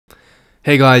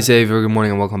Hey guys, a very good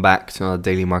morning and welcome back to another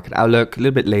daily market outlook. A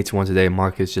little bit later one today,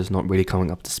 market's just not really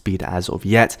coming up to speed as of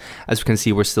yet. As we can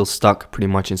see, we're still stuck pretty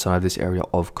much inside of this area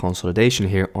of consolidation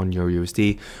here on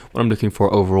EURUSD. What I'm looking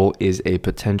for overall is a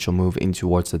potential move in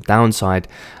towards the downside,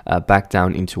 back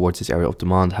down in towards this area of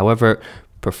demand. However,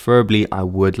 preferably I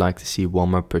would like to see one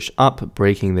more push up,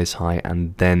 breaking this high,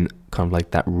 and then kind of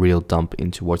like that real dump in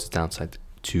towards the downside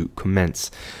to commence.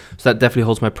 So that definitely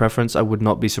holds my preference. I would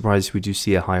not be surprised if we do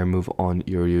see a higher move on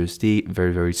EURUSD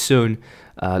very soon,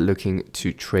 looking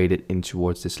to trade it in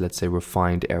towards this, let's say,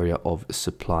 refined area of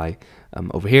supply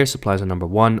over here, supply zone number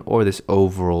 1, or this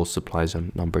overall supply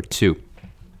zone number 2.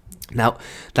 Now,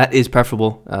 that is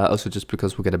preferable, also just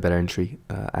because we'll get a better entry,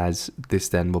 as this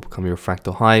then will become your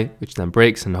fractal high, which then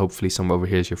breaks, and hopefully somewhere over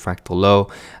here is your fractal low,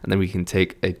 and then we can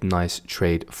take a nice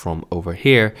trade from over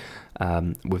here,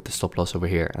 with the stop loss over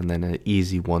here, and then an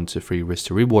easy 1 to 3 risk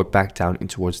to reward back down in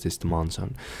towards this demand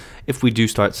zone. If we do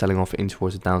start selling off in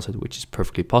towards the downside, which is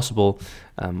perfectly possible,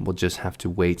 we'll just have to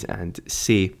wait and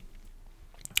see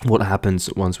what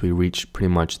happens once we reach pretty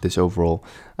much this overall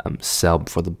sell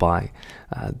before the buy.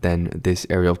 Then this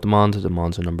area of demand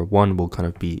zone number 1, will kind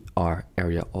of be our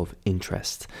area of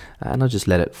interest, and I'll just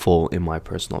let it fall, in my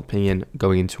personal opinion.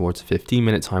 Going in towards a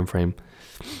 15-minute time frame,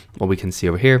 what we can see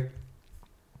over here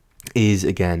is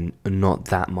again not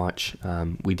that much.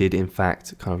 We did in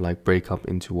fact kind of like break up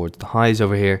in towards the highs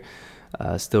over here,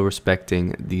 still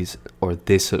respecting these or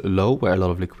this low where a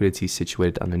lot of liquidity is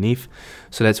situated underneath.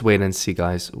 So let's wait and see,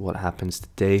 guys, what happens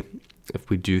today. If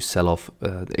we do sell off,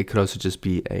 it could also just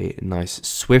be a nice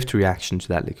swift reaction to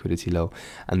that liquidity low,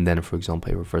 and then, for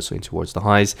example, a reversal in towards the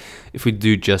highs. If we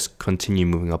do just continue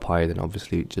moving up higher, then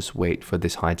obviously just wait for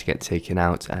this high to get taken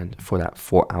out and for that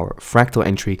 4-hour fractal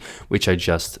entry, which I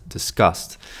just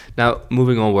discussed. Now,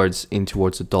 moving onwards in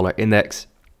towards the dollar index.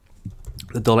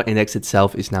 The dollar index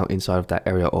itself is now inside of that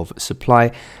area of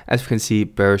supply. As you can see,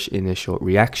 bearish initial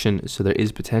reaction. So there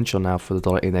is potential now for the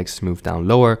dollar index to move down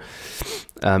lower,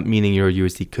 meaning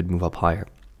EURUSD could move up higher.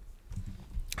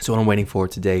 So what I'm waiting for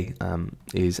today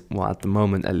is, well, at the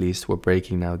moment at least, we're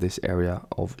breaking now this area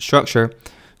of structure.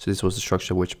 So this was the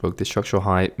structure which broke the structural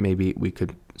high. Maybe we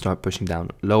could start pushing down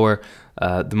lower.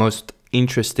 The most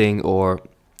interesting or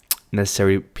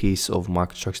necessary piece of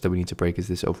market structure that we need to break is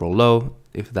this overall low.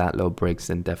 If that low breaks,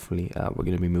 then definitely we're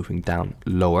going to be moving down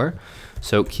lower.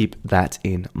 So keep that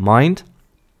in mind.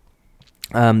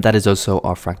 That is also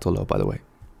our fractal low, by the way.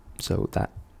 So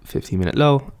that 15-minute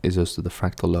low is also the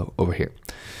fractal low over here.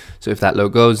 So if that low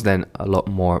goes, then a lot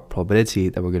more probability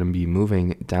that we're going to be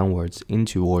moving downwards in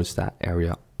towards that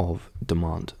area of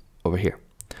demand over here.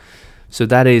 So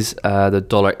that is the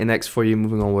dollar index for you.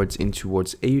 Moving onwards in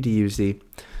towards AUDUSD.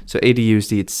 So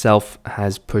AUDUSD itself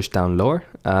has pushed down lower,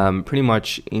 pretty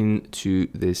much into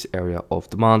this area of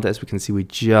demand. As we can see, we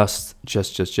just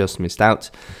missed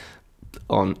out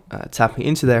on tapping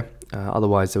into there.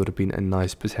 Otherwise, there would have been a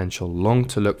nice potential long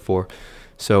to look for.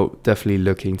 So definitely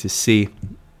looking to see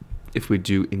if we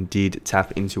do indeed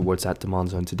tap in towards that demand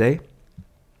zone today.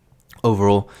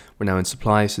 Overall, we're now in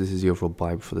supply, so this is the overall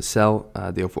buy before the sell,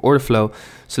 the overall order flow.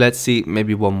 So let's see,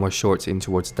 maybe one more short in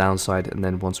towards the downside, and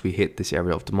then once we hit this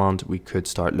area of demand, we could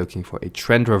start looking for a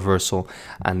trend reversal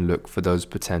and look for those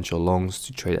potential longs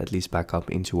to trade at least back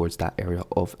up in towards that area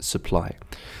of supply.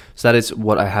 So that is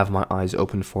what I have my eyes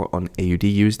open for on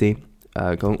AUDUSD.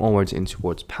 Going onwards in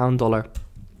towards pound dollar.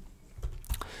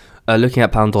 Looking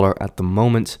at pound dollar at the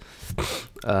moment,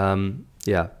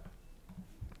 yeah.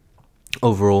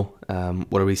 Overall,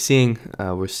 what are we seeing?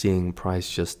 We're seeing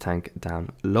price just tank down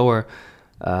lower.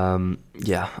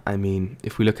 Yeah, I mean,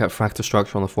 if we look at fractal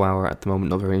structure on the 4-hour at the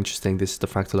moment, not very interesting. This is the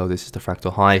fractal low, this is the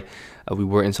fractal high. We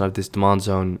were inside of this demand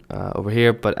zone over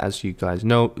here, but as you guys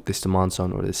know, this demand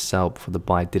zone or this sell before the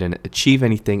buy didn't achieve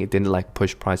anything. It didn't like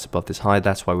push price above this high.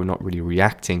 That's why we're not really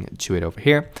reacting to it over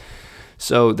here.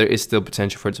 So there is still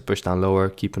potential for it to push down lower.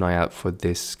 Keep an eye out for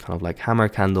this kind of like hammer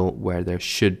candle where there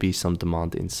should be some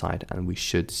demand inside, and we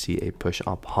should see a push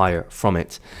up higher from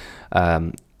it.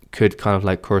 Could kind of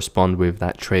like correspond with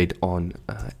that trade on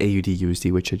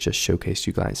AUDUSD, which I just showcased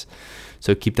you guys.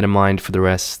 So keep that in mind. For the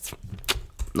rest,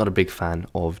 not a big fan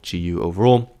of GU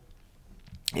overall.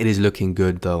 It is looking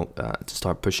good though to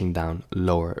start pushing down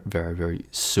lower very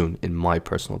soon, in my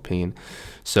personal opinion.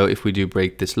 So if we do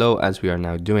break this low, as we are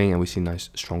now doing, and we see a nice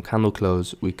strong candle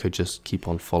close, we could just keep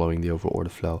on following the overall order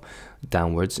flow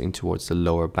downwards in towards the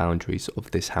lower boundaries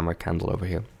of this hammer candle over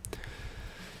here.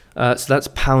 So that's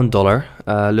pound dollar.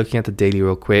 Looking at the daily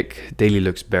real quick, daily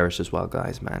looks bearish as well,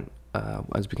 guys, man.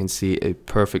 As we can see, a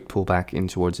perfect pullback in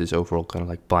towards this overall kind of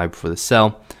like buy before the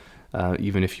sell.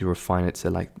 Even if you refine it to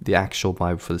like the actual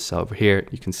buy for the sell over here,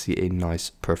 you can see a nice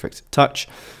perfect touch.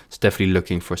 It's definitely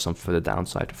looking for some further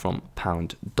downside from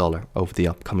pound dollar over the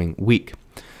upcoming week.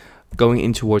 Going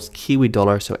in towards Kiwi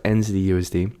dollar, so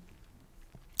NZDUSD,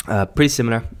 pretty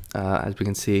similar, as we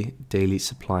can see, daily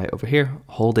supply over here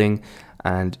holding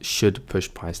and should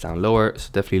push price down lower. So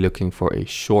definitely looking for a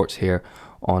short here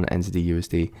on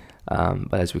NZDUSD,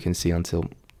 but as we can see until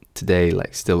today,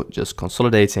 like still just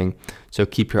consolidating. So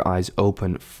keep your eyes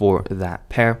open for that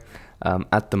pair.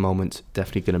 At the moment,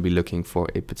 definitely going to be looking for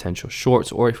a potential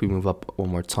short, or if we move up one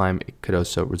more time, it could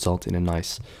also result in a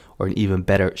nice or an even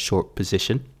better short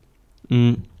position.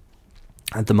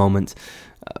 At the moment,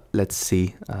 let's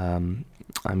see.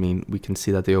 I mean, we can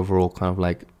see that the overall kind of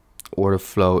like order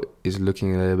flow is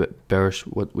looking a little bit bearish,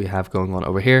 what we have going on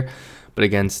over here. But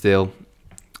again, still,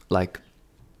 like,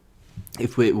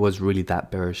 if it was really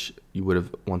that bearish, you would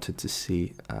have wanted to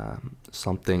see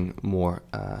something more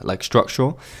like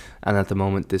structural. And at the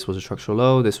moment, this was a structural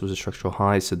low, this was a structural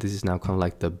high. So this is now kind of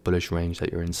like the bullish range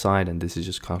that you're inside. And this is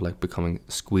just kind of like becoming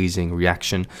squeezing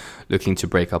reaction, looking to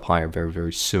break up higher very,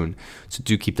 very soon. So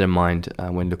do keep that in mind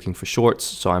when looking for shorts.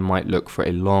 So I might look for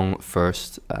a long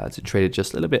first to trade it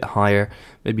just a little bit higher,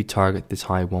 maybe target this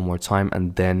high one more time.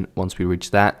 And then once we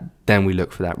reach that, then we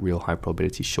look for that real high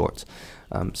probability short.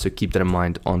 So keep that in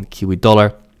mind on Kiwi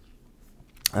dollar,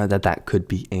 that could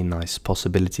be a nice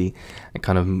possibility, and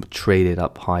kind of trade it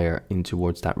up higher in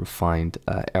towards that refined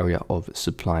area of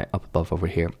supply up above over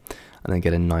here, and then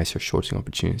get a nicer shorting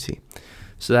opportunity.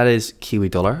 So that is Kiwi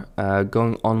dollar.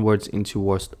 Going onwards in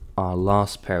towards our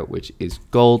last pair, which is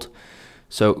gold.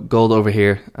 So gold over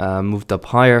here moved up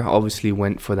higher, obviously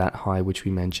went for that high which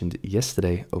we mentioned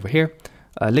yesterday over here.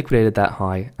 Liquidated that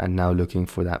high and now looking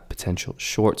for that potential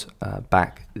short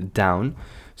back down.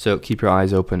 So keep your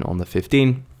eyes open on the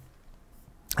 15.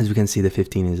 As we can see, the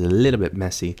 15 is a little bit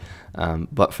messy,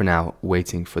 but for now,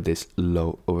 waiting for this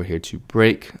low over here to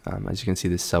break. As you can see,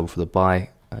 this sell for the buy.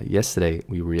 Yesterday,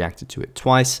 we reacted to it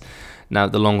twice. Now,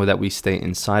 the longer that we stay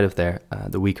inside of there,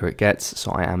 the weaker it gets.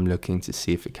 So I am looking to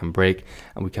see if it can break,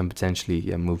 and we can potentially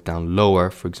move down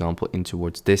lower, for example, in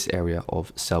towards this area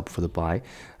of sell for the buy,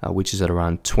 which is at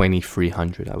around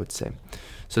 2,300, I would say.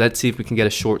 So let's see if we can get a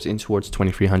short in towards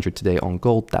 2,300 today on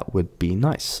gold. That would be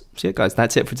nice. So yeah, guys,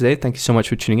 that's it for today. Thank you so much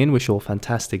for tuning in. Wish you all a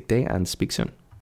fantastic day and speak soon.